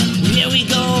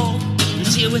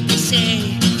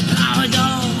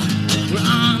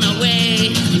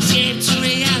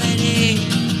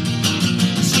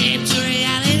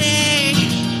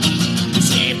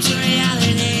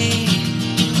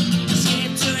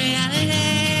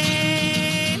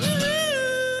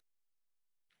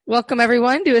Welcome,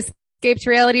 everyone, to Escaped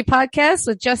Reality Podcast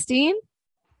with Justine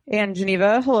and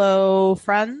Geneva. Hello,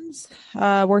 friends.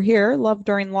 We're here. Love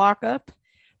during lockup.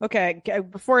 Okay,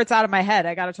 before it's out of my head,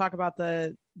 I got to talk about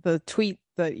the tweet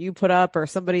that you put up, or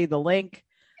somebody, the link.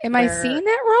 Am I seeing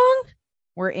that wrong?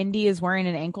 Where Indy is wearing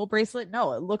an ankle bracelet?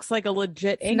 No, it looks like a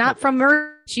legit ankle. Not from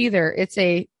merch either. It's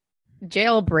a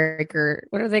jailbreaker.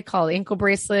 What are they called? Ankle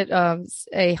bracelet.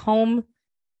 A home.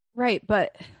 Right,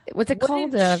 but what's it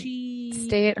called?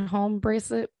 Stay-at-home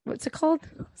bracelet. What's it called?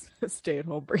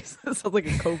 Stay-at-home bracelet sounds like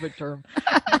a COVID term.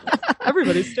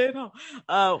 Everybody stay at home.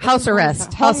 House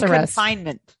arrest. House arrest.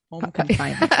 Confinement. Home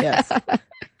confinement. Yes.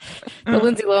 The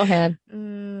Lindsay Lohan.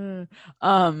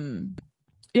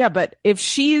 Yeah, but if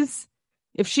she is,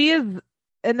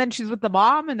 and then she's with the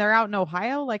mom, and they're out in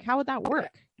Ohio, like, how would that work?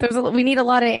 We need a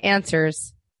lot of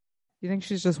answers. You think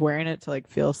she's just wearing it to like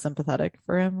feel sympathetic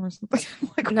for him or something?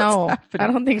 Like, no, I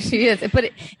don't think she is. But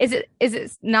is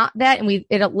it not that? And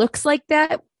it looks like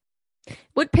that.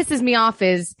 What pisses me off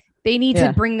is they need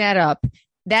to bring that up.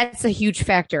 That's a huge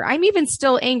factor. I'm even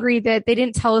still angry that they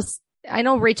didn't tell us. I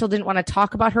know Rachel didn't want to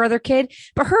talk about her other kid,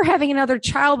 but her having another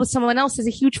child with someone else is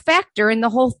a huge factor in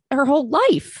her whole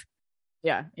life.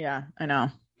 Yeah, I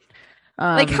know.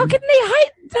 Like, how can they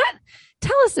hide that?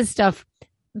 Tell us this stuff.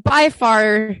 By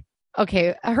far.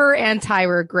 Okay, her and Ty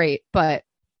were great, but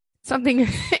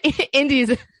Indy's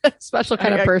a special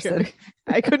kind of person.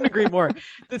 I couldn't agree more.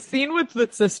 The scene with the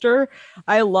sister,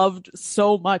 I loved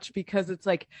so much because it's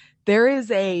like there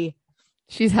is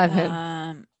she's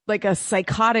having like a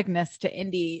psychoticness to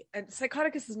Indy, and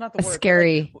psychoticness is not the word.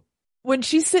 Scary. Like, when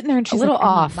she's sitting there and she's a little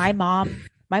off. My mom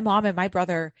and my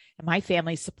brother and my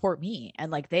family support me,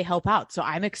 and like they help out, so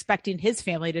I'm expecting his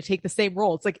family to take the same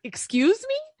role. It's like, excuse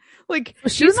me. Like,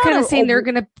 she's kind of saying they're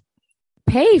going to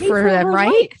pay for them, right?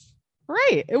 Life.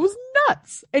 Right. It was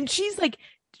nuts. And she's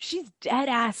dead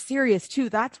ass serious too.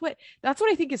 That's what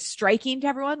I think is striking to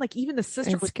everyone. Like, even the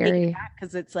sister was scary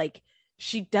because it's like,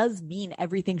 she does mean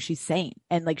everything she's saying.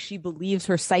 And like, she believes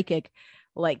her psychic,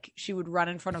 like she would run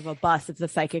in front of a bus if the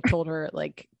psychic told her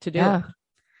like to do it.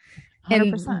 100%.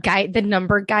 And guide the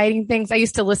number guiding things. I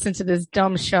used to listen to this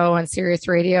dumb show on Sirius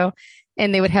Radio.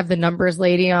 And they would have the numbers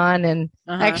lady on, and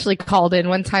I actually called in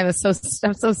one time. I'm so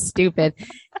stupid.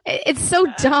 It's so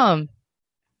dumb.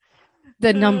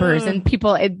 The numbers and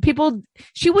people,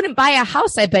 she wouldn't buy a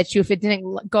house, I bet you, if it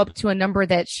didn't go up to a number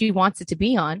that she wants it to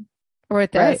be on, or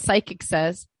what the psychic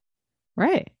says.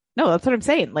 Right. No, that's what I'm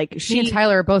saying. Like, she and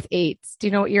Tyler are both 8s. Do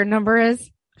you know what your number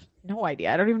is? No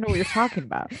idea. I don't even know what you're talking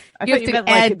about. You have to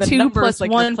add 2 plus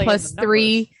 1 plus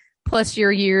 3 plus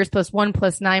your years plus 1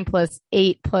 plus 9 plus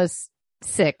 8 plus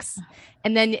 6.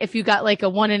 And then if you got like a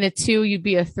 1 and a 2, you'd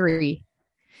be a 3.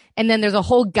 And then there's a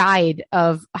whole guide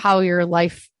of how your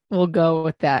life will go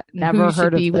with that. Never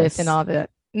heard of this. With and all that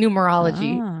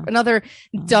numerology. Another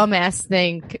dumbass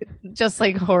thing, just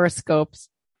like horoscopes.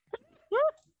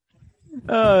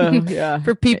 Yeah.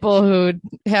 For people who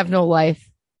have no life.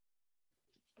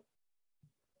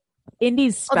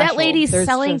 Indy's special. That lady's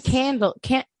selling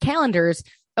calendars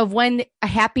of when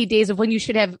happy days of when you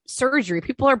should have surgery.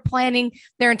 People are planning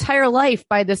their entire life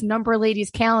by this number lady's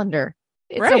calendar.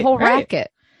 It's a whole racket.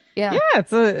 Yeah. Yeah.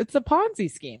 It's a Ponzi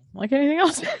scheme like anything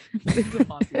else.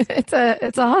 It's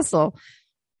a hustle.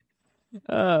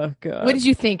 Oh God. What did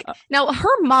you think? Now,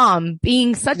 her mom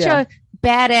being such a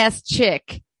badass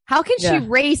chick, how can she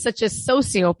raise such a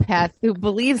sociopath who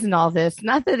believes in all this?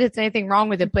 Not that it's anything wrong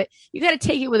with it, but you got to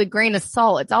take it with a grain of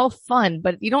salt. It's all fun,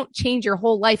 but you don't change your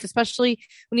whole life, especially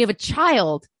when you have a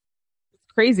child.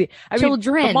 Crazy.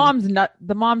 Children.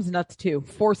 The mom's nuts too.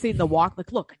 Forcing the walk.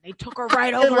 Like, look, they took her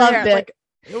right over there. It. Like,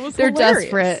 it was They're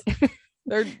hilarious. desperate.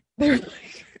 They're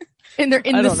and they're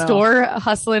in the store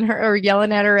hustling her or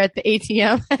yelling at her at the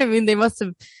ATM. I mean, they must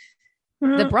have.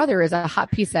 The brother is a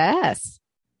hot piece of ass.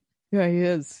 Yeah, he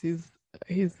is. He's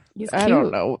I cute.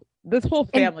 don't know. This whole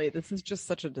family, this is just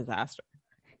such a disaster.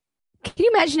 Can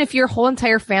you imagine if your whole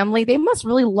entire family, they must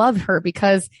really love her,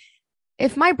 because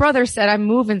if my brother said, I'm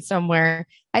moving somewhere,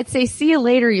 I'd say, see you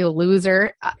later, you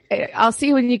loser. I'll see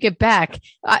you when you get back.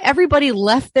 Everybody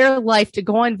left their life to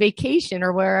go on vacation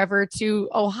or wherever to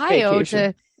Ohio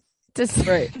to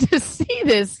see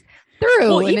this through.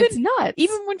 Well, and it's nuts.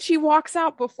 Even when she walks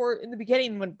out before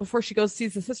she goes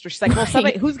sees the sister, she's like, well,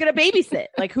 somebody who's going to babysit?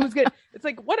 Like, who's going to, it's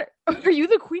like, what are you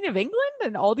the Queen of England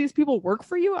and all these people work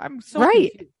for you? I'm so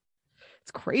confused.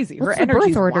 It's crazy. What's her the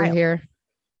birth order wild. here?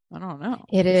 I don't know.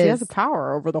 It is. She has a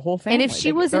power over the whole family. And if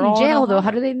she was in jail, though,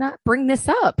 how do they not bring this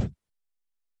up?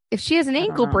 If she has an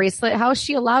ankle bracelet, how is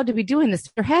she allowed to be doing this?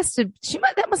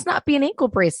 That must not be an ankle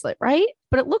bracelet, right?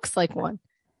 But it looks like one.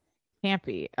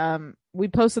 Campy. We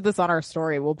posted this on our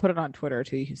story. We'll put it on Twitter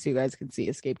too, so you guys can see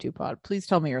Escape 2 Pod. Please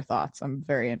tell me your thoughts. I'm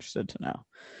very interested to know.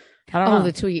 I don't know.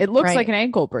 The tweet. It looks like an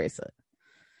ankle bracelet.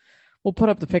 We'll put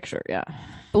up the picture. Yeah.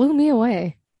 Blew me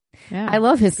away. Yeah. I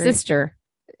love his sister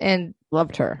and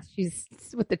loved her. She's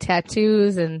with the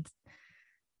tattoos and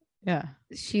yeah,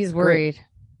 she's worried. Great.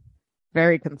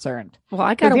 Very concerned. Well,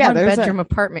 I got a one-bedroom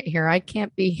apartment here. You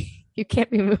can't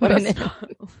be moving in.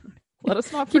 Let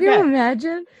us not forget. Can you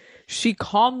imagine? She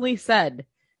calmly said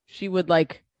she would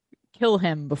like kill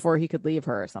him before he could leave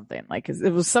her or something. Like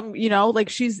it was some, like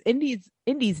she's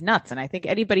Indy's nuts. And I think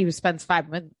anybody who spends 5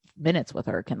 minutes with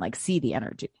her can like see the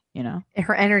energy,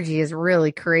 Her energy is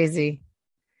really crazy.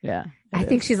 Yeah. I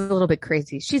think she's a little bit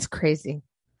crazy. She's crazy.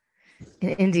 In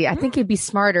Indy, I think it'd be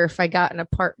smarter if I got an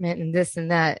apartment and this and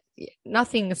that.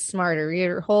 Nothing is smarter.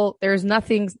 There's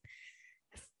nothing.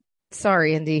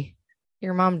 Sorry, Indy.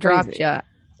 Your mom dropped you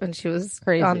when she was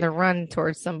on the run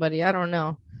towards somebody. I don't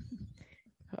know.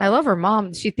 I love her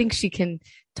mom. She thinks she can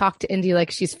talk to Indy like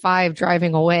she's 5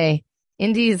 driving away.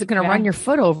 Indy is going to run your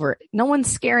foot over. No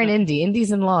one's scaring Indy.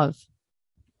 Indy's in love.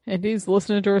 Indy's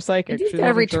listening to her psychic. Indy's got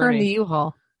to return the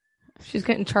U-Haul. She's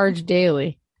getting charged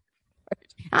daily.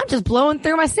 I'm just blowing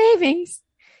through my savings.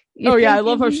 I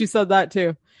love how she said that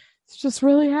too. It's just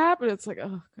really happening. It's like,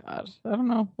 oh God, I don't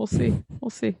know. We'll see.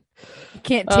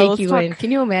 Can't take you in.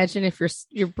 Can you imagine if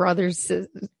your brother's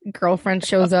girlfriend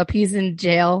shows up? He's in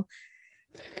jail.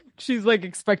 She's like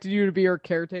expecting you to be her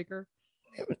caretaker.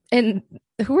 And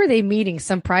who are they meeting?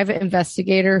 Some private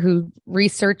investigator who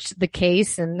researched the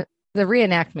case, and the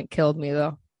reenactment killed me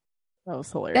though. That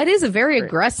was hilarious. That is a very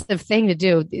aggressive thing to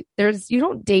do. You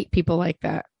don't date people like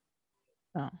that.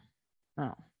 No,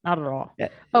 not at all.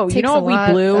 You know what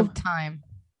we blew? Time.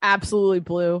 Absolutely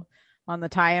blew on the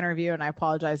Ty interview, and I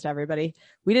apologize to everybody.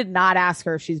 We did not ask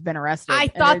her if she's been arrested. I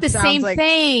thought the same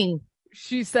thing.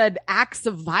 She said acts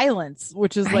of violence,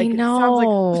 which is like, it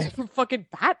sounds like fucking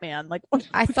Batman. Like,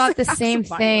 I thought the same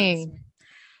thing.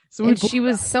 So she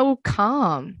was so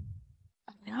calm.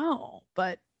 No,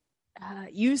 but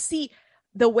you see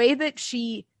the way that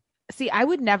I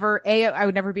would never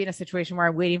be in a situation where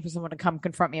I'm waiting for someone to come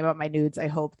confront me about my nudes. I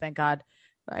hope, thank God,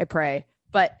 I pray.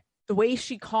 But the way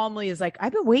she calmly is like,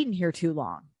 I've been waiting here too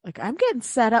long. Like, I'm getting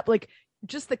set up. Like,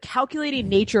 just the calculating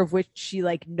nature of which she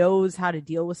like knows how to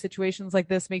deal with situations like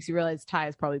this makes you realize Ty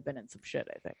has probably been in some shit,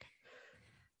 I think.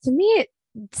 To me, it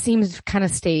seems kind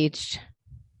of staged.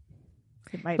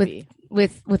 It might be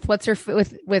with what's her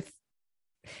with.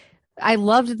 I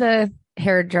loved the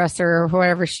hairdresser or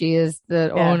whoever she is,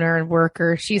 the owner and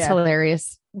worker. She's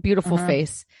hilarious. Beautiful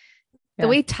face. The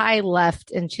way Ty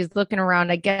left and she's looking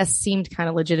around, I guess seemed kind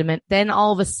of legitimate. Then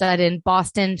all of a sudden,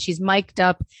 Boston, she's mic'd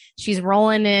up. She's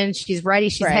rolling in. She's ready.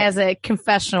 She has a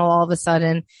confessional all of a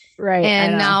sudden. Right.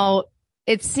 And now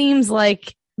it seems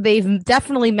like they've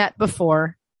definitely met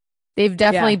before. They've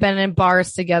definitely been in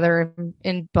bars together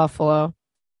in Buffalo.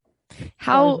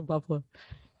 Buffalo.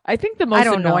 I think the most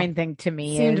annoying thing to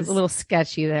me seemed a little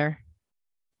sketchy there.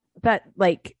 That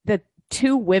like the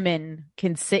two women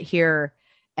can sit here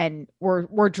and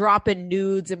we're dropping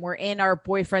nudes and we're in our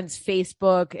boyfriend's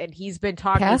Facebook and he's been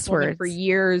talking to women for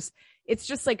years. It's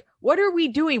just like, what are we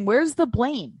doing? Where's the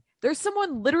blame? There's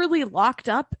someone literally locked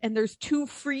up and there's 2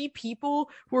 free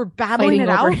people who are battling it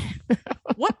out.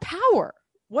 What power?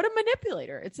 What a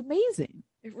manipulator. It's amazing.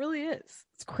 It really is.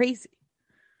 It's crazy.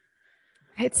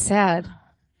 It's sad.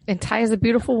 And Ty is a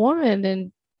beautiful woman,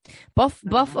 and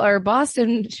Buffalo or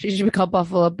Boston, she should be called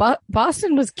Buffalo.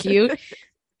 Boston was cute,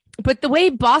 but the way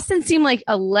Boston seemed like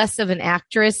a less of an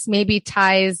actress, maybe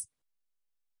Ty's,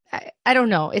 I don't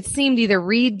know. It seemed either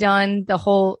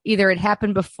redone, either it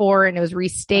happened before and it was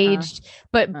restaged,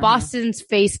 but Boston's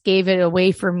face gave it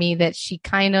away for me that she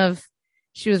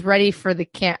was ready for the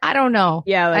camp. I don't know.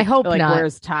 Yeah. I hope not.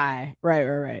 Where's Ty?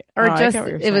 Right. Or just,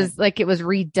 it was like it was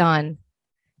redone.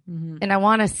 Mm-hmm. And I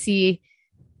want to see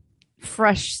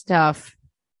fresh stuff,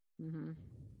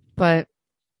 but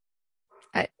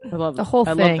I love the whole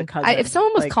thing. If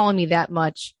someone was calling me that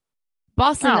much,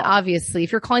 Boston, obviously,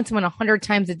 if you're calling someone 100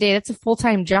 times a day, that's a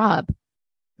full-time job.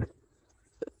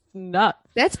 Nuts.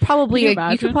 That's probably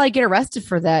you could probably get arrested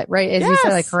for that, right? As you said,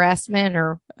 like harassment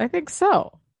or I think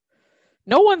so.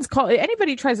 No one's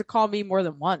anybody tries to call me more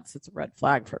than once. It's a red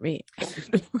flag for me.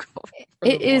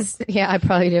 It is. Yeah, I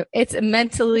probably do. It's a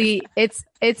mental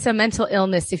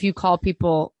illness. If you call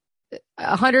people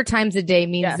 100 times a day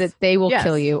means that they will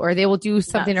kill you or they will do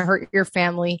something to hurt your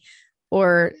family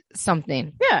or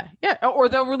something. Yeah. Yeah. Or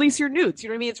they'll release your nudes. You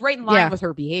know what I mean? It's right in line with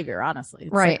her behavior, honestly.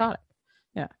 It's psychotic.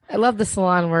 Yeah. I love the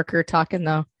salon worker talking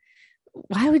though.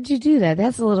 Why would you do that?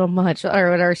 That's a little much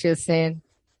or whatever she was saying.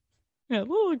 Yeah, a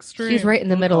little extreme. She's right in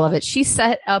the middle of it. She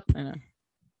set up.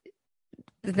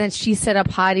 Then she set up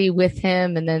Hottie with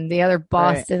him, and then the other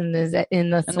Boston is in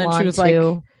the salon and then she was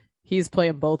too. Like, he's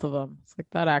playing both of them. It's like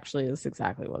that actually is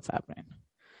exactly what's happening.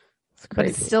 But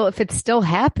it's still, if it's still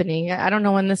happening, I don't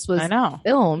know when this was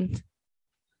filmed.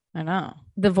 I know.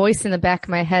 The voice in the back of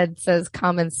my head says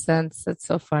common sense. That's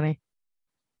so funny.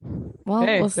 Well,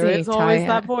 we'll see. There is always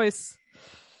that voice.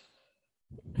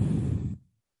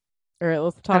 All right,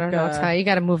 let's talk. I don't know, Ty. You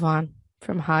got to move on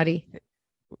from Hottie.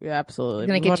 Yeah, absolutely. He's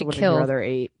going to get you killed. Other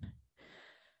 8.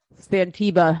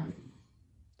 Santiba.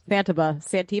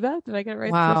 Santiba? Did I get it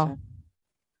right? Wow.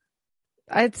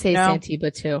 I'd say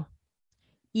Santiba too.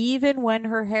 Even when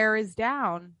her hair is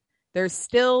down, there's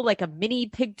still like a mini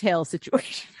pigtail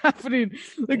situation happening.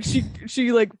 Like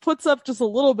she like puts up just a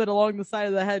little bit along the side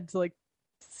of the head to like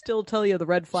still tell you the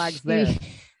red flag's there.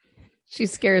 She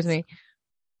scares me.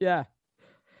 Yeah.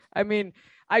 I mean,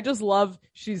 I just love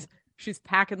she's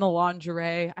packing the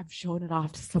lingerie. I'm showing it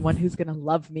off to someone who's going to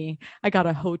love me. I got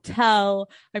a hotel.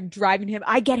 I'm driving him.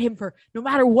 I get him for, no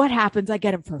matter what happens, I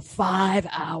get him for 5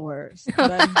 hours.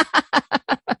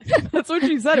 That's what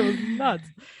she said. It was nuts.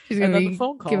 She's going to be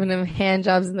phone call. Giving him hand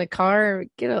jobs in the car.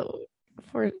 So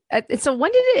when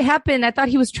did it happen? I thought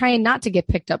he was trying not to get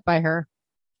picked up by her,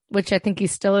 which I think he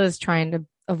still is trying to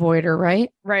avoid her,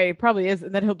 right? Right, probably is.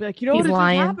 And then he'll be like, what just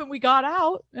happened? We got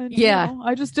out. And,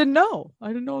 I just didn't know. I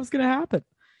didn't know it was going to happen.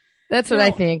 That's what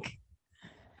I think.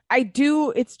 I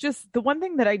do. It's just the one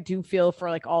thing that I do feel for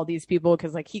like all these people,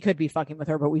 because like he could be fucking with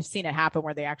her, but we've seen it happen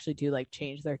where they actually do like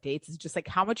change their dates. It's just like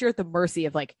how much you're at the mercy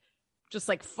of like just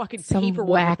like fucking some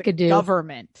paperwork with the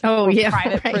government.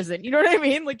 Private prison. You know what I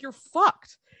mean? Like you're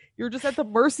fucked. You're just at the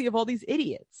mercy of all these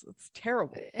idiots. It's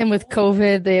terrible. And with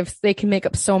COVID, they can make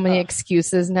up so many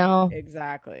excuses now.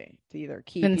 Exactly. To either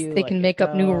keep you. They can make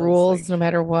up new rules no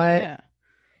matter what. Yeah.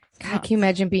 God, can you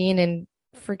imagine being in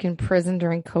freaking prison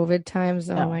during COVID times?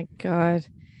 Oh my God.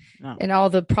 No. And all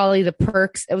the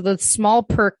perks,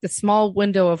 the small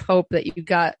window of hope that you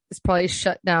got is probably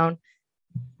shut down.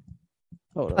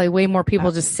 Totally. Probably way more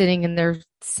people just sitting in their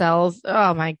cells.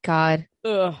 Oh my God.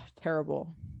 Ugh,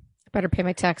 terrible. Better pay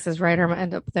my taxes right or I'm gonna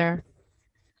end up there.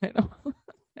 I know.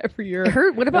 Every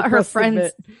year. What about her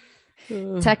friends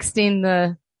texting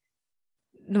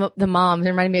the mom? It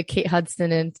reminded me of Kate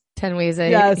Hudson in 10 Ways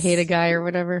I Hate a Guy or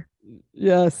whatever.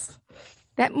 Yes.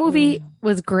 That movie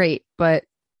was great, but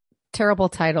terrible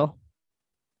title.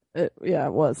 It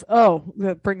was. Oh,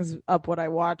 that brings up what I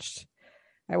watched.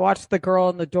 I watched The Girl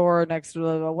in the Door Next to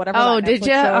the whatever. Oh, did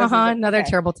you? Another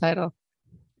terrible title.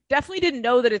 Definitely didn't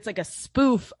know that it's like a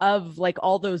spoof of like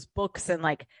all those books, and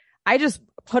like I just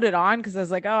put it on because I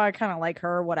was like, oh, I kind of like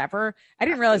her, whatever. I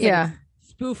didn't realize it was a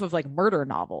spoof of like murder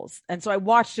novels, and so I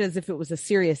watched it as if it was a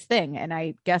serious thing, and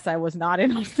I guess I was not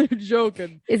in on the joke.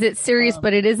 And is it serious,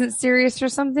 but it isn't serious or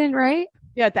something, right?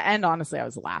 Yeah, at the end, honestly, I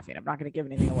was laughing. I'm not going to give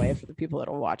anything away for the people that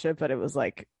will watch it, but it was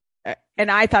like, and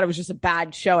I thought it was just a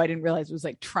bad show. I didn't realize it was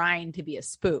like trying to be a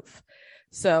spoof.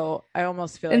 So I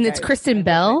almost feel and it's Kristen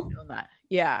Bell.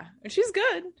 Yeah. And she's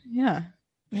good. Yeah.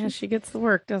 Yeah, she gets the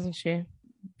work, doesn't she?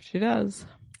 She does.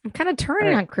 I'm kind of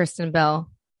turning on Kristen Bell.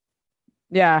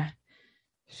 Yeah.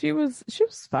 She was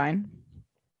fine.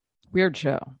 Weird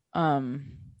show. All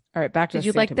right, back to Did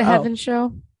you like the Heaven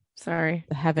show? Sorry.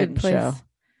 The Heaven show.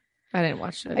 I didn't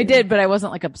watch it. I did, but I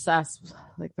wasn't like obsessed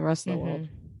like the rest of the world.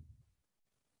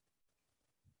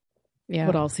 Yeah.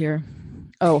 What else here?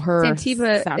 Oh, her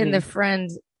Santiba and the friend.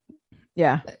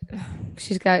 Yeah.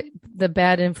 She's got the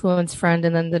bad influence friend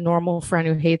and then the normal friend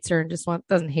who hates her and just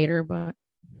doesn't hate her, but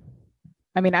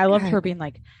I mean, I loved her being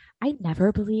like, I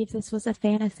never believed this was a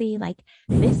fantasy. Like,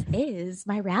 this is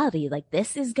my reality. Like,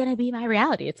 this is going to be my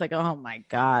reality. It's like, oh my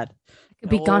God. Could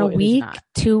be gone a week,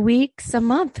 2 weeks, a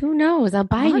month. Who knows? I'll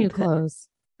buy new clothes.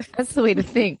 That's the way to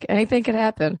think. Anything could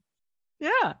happen.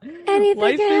 Yeah. Anything.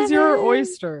 Life is your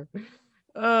oyster.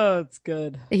 Oh, it's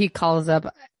good. He calls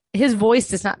up. His voice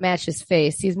does not match his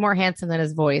face. He's more handsome than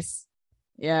his voice.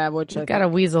 Yeah, which he's got a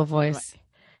weasel voice.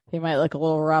 He might look a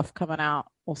little rough coming out.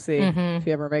 We'll see if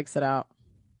he ever makes it out.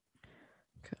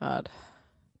 God.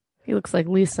 He looks like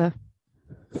Lisa.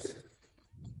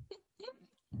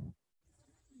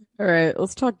 All right,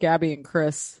 let's talk Gabby and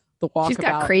Chris. The walkabout. She's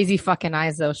got crazy fucking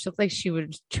eyes, though. She looks like she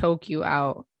would choke you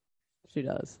out. She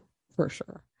does, for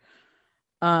sure.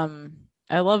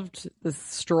 I loved this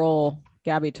stroll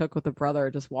Gabby took with her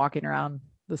brother, just walking around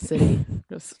the city.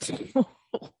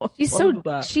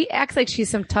 She acts like she's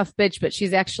some tough bitch, but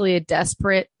she's actually a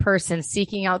desperate person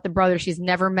seeking out the brother she's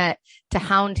never met to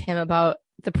hound him about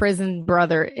the prison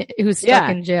brother who's stuck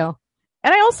in jail.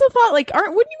 And I also thought, like,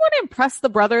 wouldn't you want to impress the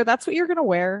brother? That's what you're gonna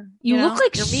wear. You look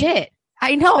like shit.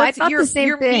 I know. I thought the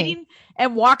same thing.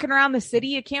 And walking around the city,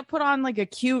 you can't put on like a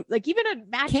cute, like even a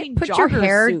matching put your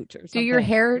hair, suit or something. Do your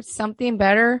hair something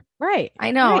better. Right.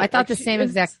 I know. Right. I thought the same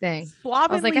exact thing. I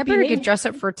was like, I better get dressed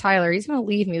up for Tyler. He's going to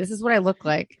leave me. This is what I look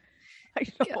like.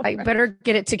 I better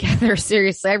get it together.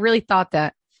 Seriously. I really thought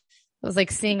that. It was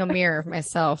like seeing a mirror of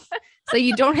myself. So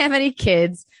you don't have any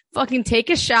kids. Fucking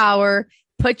take a shower.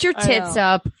 Put your tits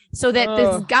up so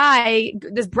that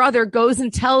this brother goes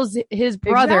and tells his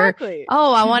brother, exactly.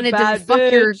 Oh, I wanted to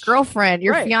fuck your girlfriend,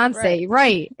 your fiance.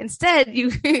 Right. Instead,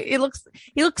 he looks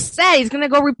sad. He's going to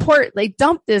go report. They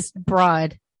dumped this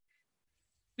broad.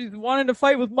 She's wanting to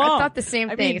fight with mom. I thought the same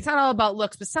thing. It's not all about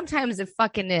looks, but sometimes it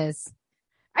fucking is.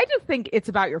 I just think it's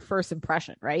about your first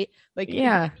impression, right? Like,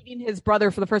 meeting his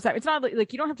brother for the first time. It's not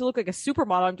like you don't have to look like a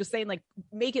supermodel. I'm just saying, like,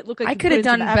 make it look like I could have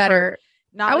done better.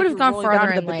 I would have gone further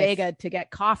in the bodega to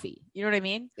get coffee. You know what I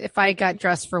mean? If I got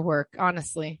dressed for work,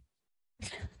 honestly.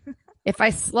 If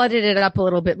I slutted it up a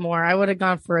little bit more, I would have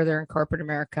gone further in corporate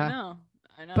America.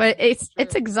 I know. But it's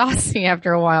exhausting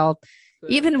after a while.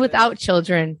 Even without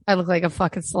children, I look like a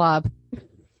fucking slob.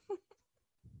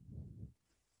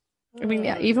 I mean,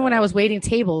 even when I was waiting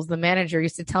tables, the manager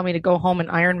used to tell me to go home and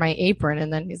iron my apron.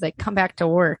 And then he's like, come back to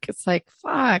work. It's like,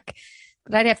 fuck.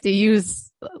 But I'd have to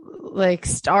use like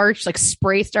starch, like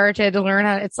spray starch. I had to learn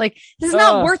how. It's like, this is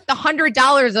not worth the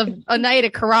 $100 of a night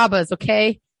at Carrabba's.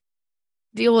 Okay.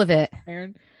 Deal with it.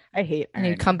 I hate iron. And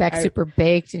you come back super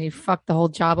baked and you fuck the whole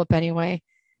job up anyway.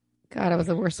 God, I was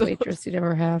the worst waitress you'd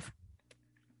ever have.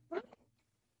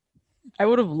 I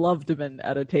would have loved to have been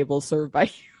at a table served by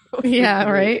you. Yeah,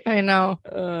 right. I know.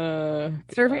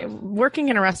 Working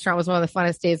in a restaurant was one of the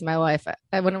funnest days of my life.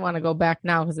 I wouldn't want to go back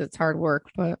now because it's hard work,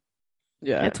 but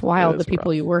it's wild the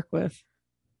people you work with.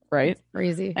 Right? It's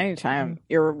crazy. Anytime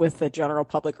you're with the general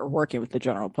public or working with the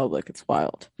general public, it's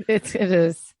wild. It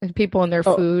is. And people and their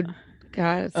food.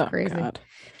 God, it's crazy. God.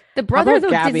 The brother,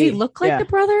 though, does he look like the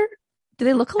brother? Do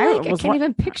they look alike? I can't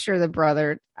even picture the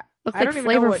brother. Look like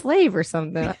Flavor Flav or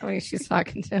something. I mean, she's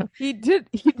talking to. He did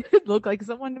look like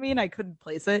someone to me, and I couldn't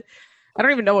place it. I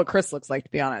don't even know what Chris looks like,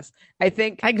 to be honest. I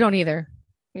don't either.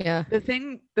 Yeah. The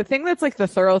thing that's like the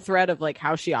thorough thread of like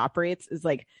how she operates is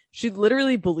like she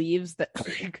literally believes that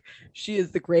like she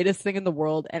is the greatest thing in the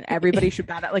world and everybody should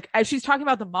bow down. Like as she's talking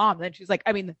about the mom, then she's like,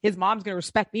 I mean, his mom's gonna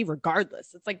respect me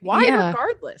regardless. It's like, why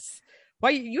regardless? Why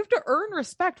you have to earn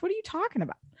respect? What are you talking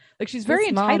about? Like she's very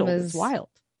entitled. It's wild.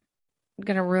 I'm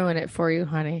gonna ruin it for you,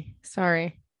 honey.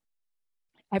 Sorry.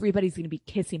 Everybody's gonna be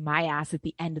kissing my ass at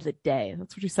the end of the day.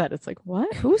 That's what you said. It's like,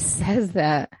 what? Who says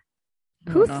that?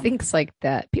 Who thinks like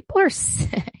that? People are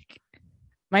sick.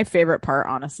 My favorite part,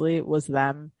 honestly, was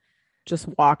them just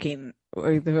walking.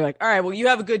 They were like, all right, well, you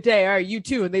have a good day. All right, you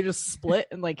too. And they just split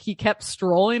and like he kept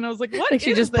strolling. I was like, what? Like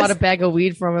she just bought a bag of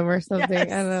weed from him or something.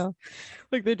 Yes. I don't know.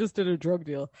 Like they just did a drug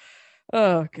deal.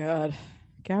 Oh, God.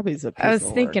 Gabby's a piece I was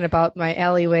thinking about my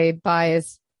alleyway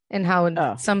buys and how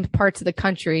in some parts of the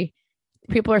country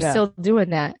people are still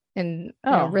doing that and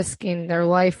risking their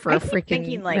life for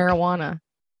freaking marijuana.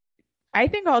 I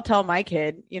think I'll tell my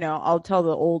kid, I'll tell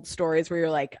the old stories where you're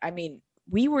like, I mean,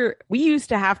 we used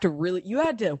to have to really, you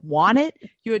had to want it.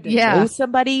 You had to know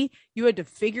somebody. You had to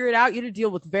figure it out. You had to deal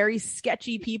with very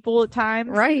sketchy people at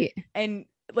times. Right. And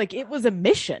like, it was a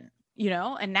mission.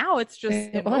 And now it's just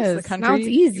it was. The country, now it's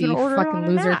easy. You fucking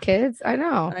loser kids. I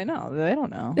know. They don't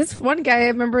know. This one guy, I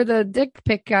remember the dick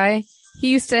pic guy. He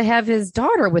used to have his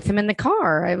daughter with him in the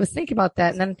car. I was thinking about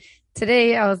that, and then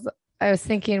today I was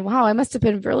thinking, wow, I must have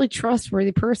been a really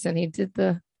trustworthy person. He did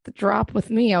the drop with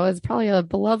me. I was probably a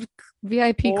beloved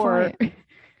VIP client.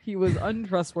 He was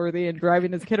untrustworthy and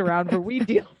driving his kid around for weed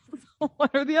deals. One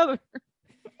or the other.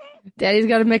 Daddy's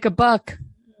got to make a buck.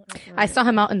 Right. I saw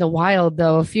him out in the wild,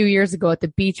 though, a few years ago at the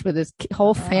beach with his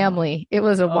whole family. It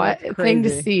was a wild thing to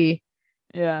see.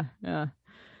 Yeah, yeah.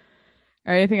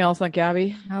 Anything else on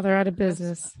Gabby? Now they're out of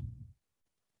business.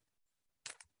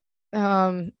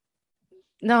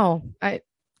 No,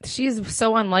 she's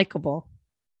so unlikable.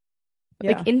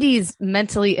 Yeah. Like Indy's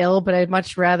mentally ill, but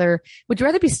would you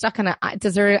rather be stuck on a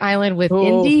desert island with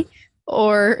Indy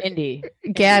or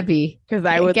Gabby? Because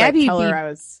I would Gabby tell her I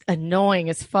was annoying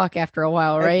as fuck after a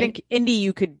while, right? I think Indy,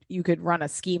 you could run a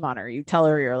scheme on her. You tell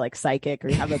her you're like psychic or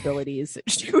you have abilities.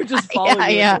 She would just follow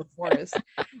you into the forest.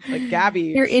 Like Gabby,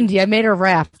 you're Indy. I made her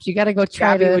raft. You got to go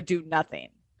try Gabby would do nothing.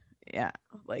 Yeah,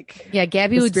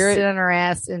 Gabby would sit on her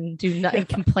ass and do nothing,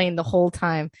 complain the whole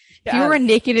time. If you were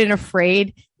Naked and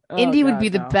Afraid, Indy would be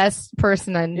the best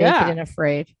person on Naked and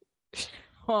Afraid.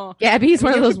 Well, Gabby's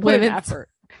one of those women.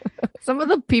 Some of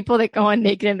the people that go on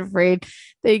Naked and Afraid,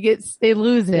 they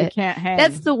lose it. They can't hang.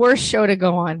 That's the worst show to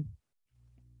go on.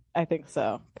 I think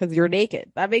so. Because you're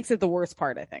naked. That makes it the worst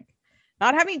part, I think.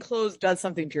 Not having clothes does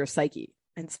something to your psyche,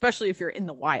 and especially if you're in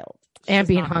the wild. And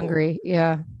being hungry. Cool.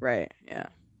 Yeah. Right. Yeah.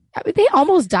 I mean, they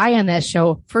almost die on that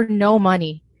show for no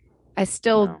money. It's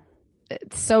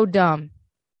so dumb.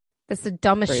 It's the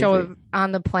dumbest show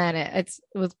on the planet.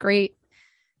 It was great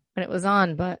when it was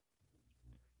on, but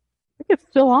I think it's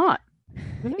still on.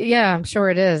 Yeah, I'm sure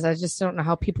it is. I just don't know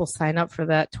how people sign up for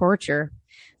that torture.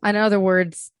 In other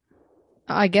words,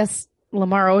 I guess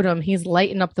Lamar Odom, he's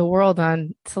lighting up the world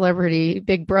on Celebrity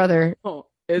Big Brother. Oh,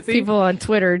 is he? People on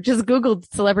Twitter just Googled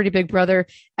Celebrity Big Brother.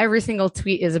 Every single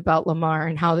tweet is about Lamar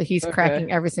and how he's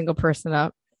cracking every single person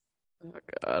up. Oh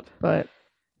God! But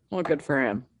well, good for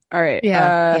him. All right.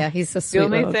 Yeah, he's a sweet the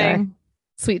only little thing guy.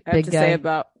 Sweet I have big to guy. say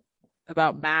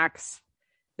about Max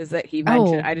is that he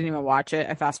mentioned I didn't even watch it.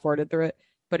 I fast forwarded through it,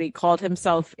 but he called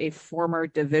himself a former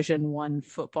Division I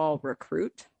football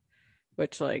recruit,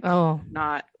 which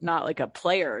not like a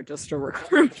player, just a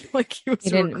recruit. Like he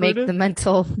didn't make the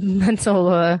mental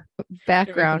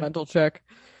background mental check.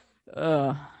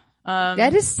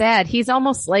 That is sad. He's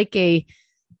almost like he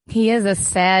is a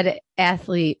sad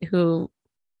athlete who's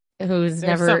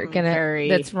never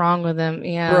that's wrong with him.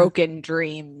 Yeah. Broken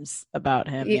dreams about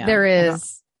him. Yeah. There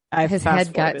is. His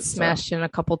head got smashed in a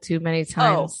couple too many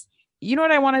times. Oh, you know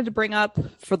what I wanted to bring up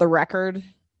for the record,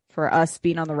 for us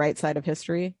being on the right side of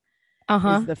history?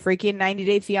 Is the freaking 90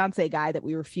 Day Fiance guy that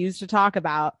we refuse to talk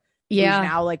about. Yeah. Who's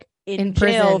now like in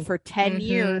jail prison for 10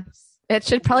 years. It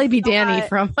should probably be Danny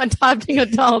from Adopting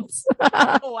Adults.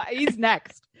 Oh, he's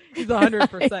next. He's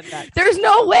 100% next. There's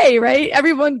no way, right?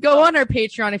 Everyone go on our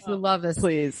Patreon if you love us.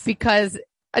 Please. Because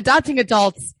Adopting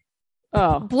Adults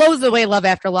blows away Love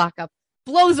After Lockup.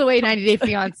 Blows away 90 Day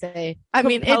Fiance. I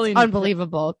mean, it's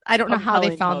unbelievable. I don't know how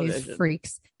they found these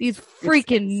freaks. These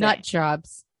freaking nut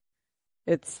jobs.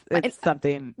 It's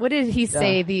something. What did he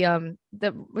say? The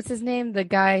what's his name? The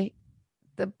guy,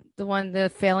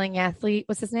 the failing athlete.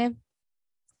 What's his name?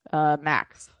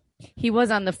 Max. He was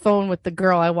on the phone with the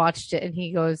girl. I watched it, and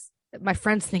he goes, "My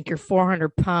friends think you're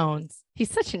 400 pounds."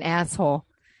 He's such an asshole.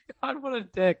 God, what a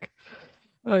dick.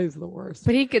 Oh, he's the worst.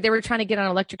 But they were trying to get on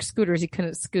electric scooters. He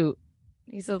couldn't scoot.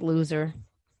 He's a loser.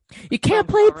 You can't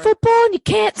play football and you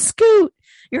can't scoot.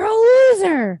 You're a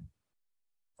loser.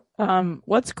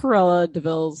 What's Cruella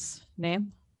DeVille's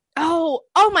name? Oh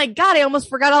my God. I almost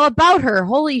forgot all about her.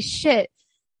 Holy shit.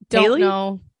 Don't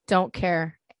know. Don't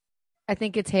care. I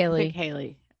think it's Haley.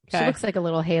 Haley. Okay. She looks like a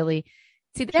little Haley.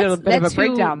 See, that's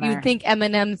who you think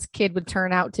Eminem's kid would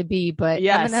turn out to be, but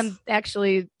Eminem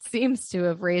actually seems to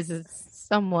have raised a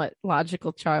somewhat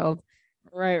logical child.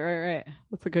 Right.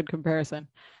 That's a good comparison.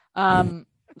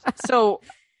 So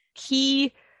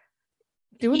he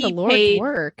doing the Lord's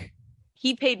work.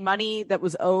 He paid money that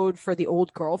was owed for the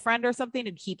old girlfriend or something,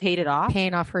 and he paid it off,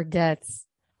 paying off her debts.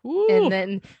 Ooh. And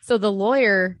then so the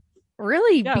lawyer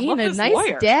really being a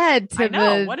nice dad to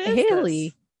Haley.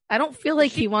 This? I don't feel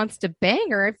like he wants to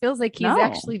bang her. It feels like he's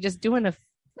actually just doing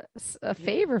a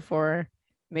favor for her.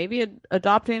 Maybe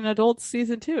Adopting Adults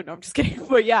season 2. No, I'm just kidding.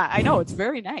 But yeah, I know it's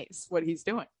very nice what he's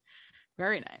doing.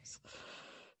 Very nice.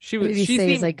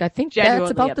 She's like, I think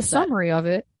that's about the summary of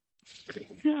it.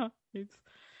 Yeah.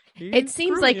 It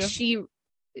seems like she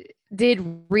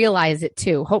did realize it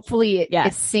too. Hopefully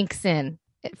it sinks in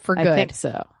for good. I think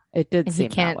so. It did and seem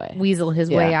he can't that way. Weasel his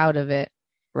way out of it.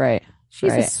 Right.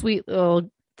 She's a sweet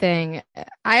little thing.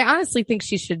 I honestly think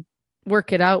she should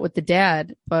work it out with the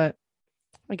dad, but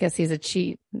I guess he's a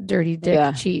dirty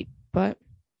dick cheat. But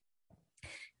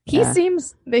he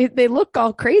seems, they look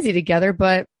all crazy together,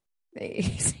 but he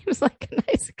seems like a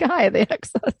nice guy.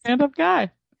 The stand-up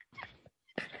guy.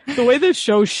 The way this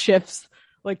show shifts,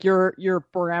 like your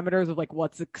parameters of like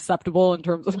what's acceptable in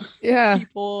terms of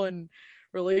people and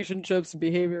relationships and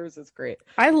behaviors is great.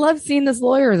 I love seeing this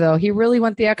lawyer though. He really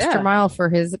went the extra mile for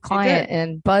his client,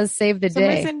 and Buzz saved the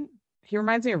day. He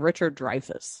reminds me of Richard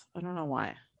Dreyfuss. I don't know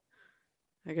why.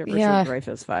 I get Richard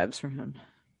Dreyfuss vibes from him.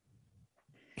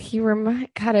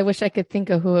 God, I wish I could think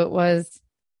of who it was.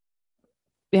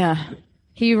 Yeah.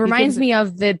 He reminds me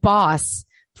of the boss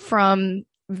from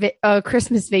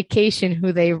Christmas Vacation,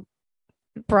 who they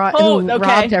brought,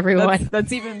 robbed everyone.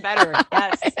 That's even better.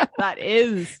 Yes, that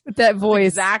is. With that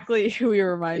voice. Exactly who he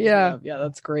reminds me of. Yeah,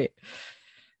 that's great.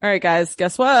 All right, guys,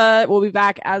 guess what? We'll be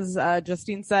back, as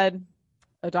Justine said,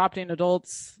 Adopting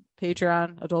Adults,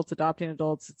 Patreon, Adults Adopting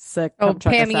Adults. It's sick. Come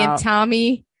check Pammy us out. and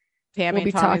Tommy. Pammy we'll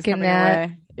be and Tommy's talking that.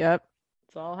 Away. Yep.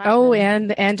 It's all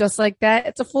happening. And just like that,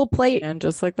 it's a full plate. And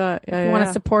just like that. If you want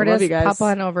to support us, pop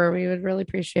on over. We would really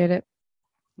appreciate it.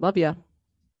 Love ya.